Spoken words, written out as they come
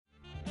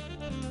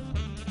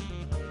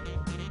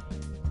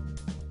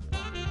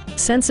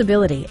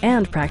sensibility,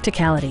 and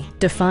practicality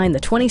define the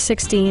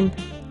 2016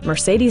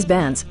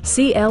 Mercedes-Benz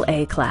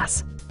CLA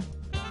Class.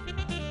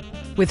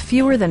 With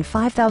fewer than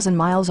 5,000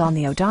 miles on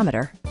the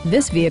odometer,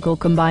 this vehicle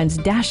combines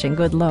dashing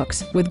good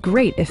looks with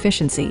great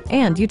efficiency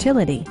and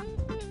utility.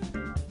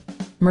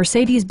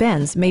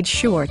 Mercedes-Benz made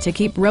sure to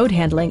keep road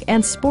handling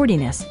and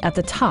sportiness at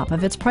the top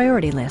of its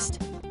priority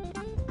list.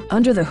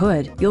 Under the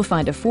hood, you'll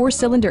find a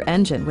 4-cylinder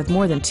engine with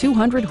more than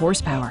 200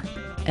 horsepower,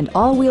 and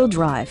all-wheel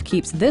drive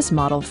keeps this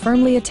model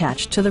firmly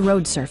attached to the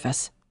road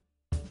surface.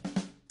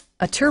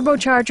 A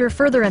turbocharger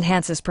further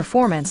enhances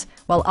performance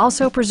while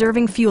also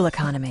preserving fuel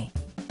economy.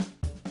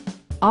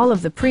 All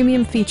of the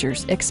premium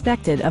features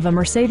expected of a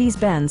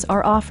Mercedes-Benz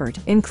are offered,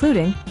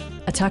 including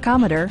a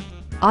tachometer,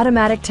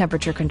 automatic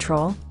temperature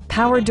control,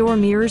 power door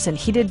mirrors and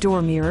heated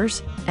door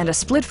mirrors, and a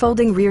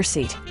split-folding rear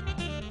seat.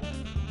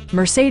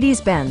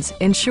 Mercedes-Benz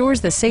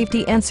ensures the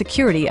safety and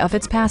security of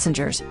its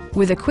passengers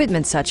with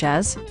equipment such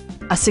as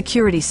a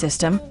security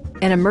system,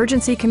 an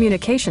emergency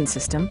communication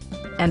system,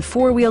 and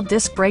 4-wheel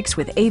disc brakes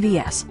with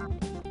ABS.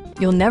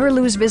 You'll never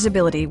lose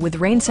visibility with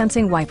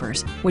rain-sensing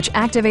wipers, which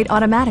activate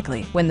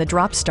automatically when the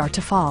drops start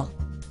to fall.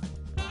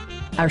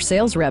 Our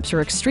sales reps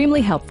are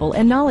extremely helpful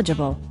and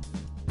knowledgeable.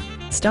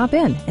 Stop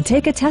in and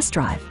take a test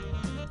drive.